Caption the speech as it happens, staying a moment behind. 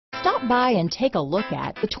Stop by and take a look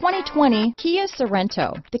at the 2020 Kia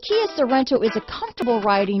Sorento. The Kia Sorento is a comfortable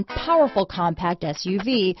riding, powerful compact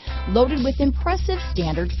SUV loaded with impressive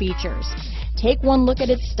standard features. Take one look at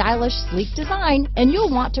its stylish, sleek design and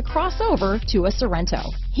you'll want to cross over to a Sorento.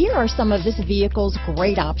 Here are some of this vehicle's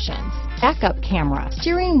great options: backup camera,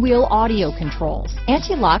 steering wheel audio controls,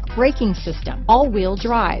 anti-lock braking system, all-wheel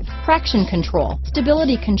drive, traction control,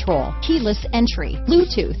 stability control, keyless entry,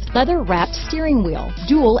 Bluetooth, leather-wrapped steering wheel,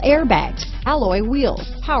 dual airbags, alloy wheels,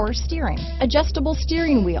 power steering, adjustable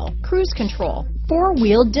steering wheel, cruise control,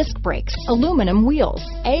 four-wheel disc brakes, aluminum wheels,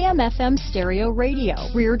 AM/FM stereo radio,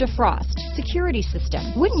 rear defrost, security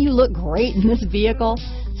system. Wouldn't you look great in this vehicle?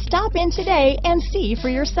 Stop in today and see for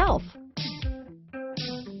yourself.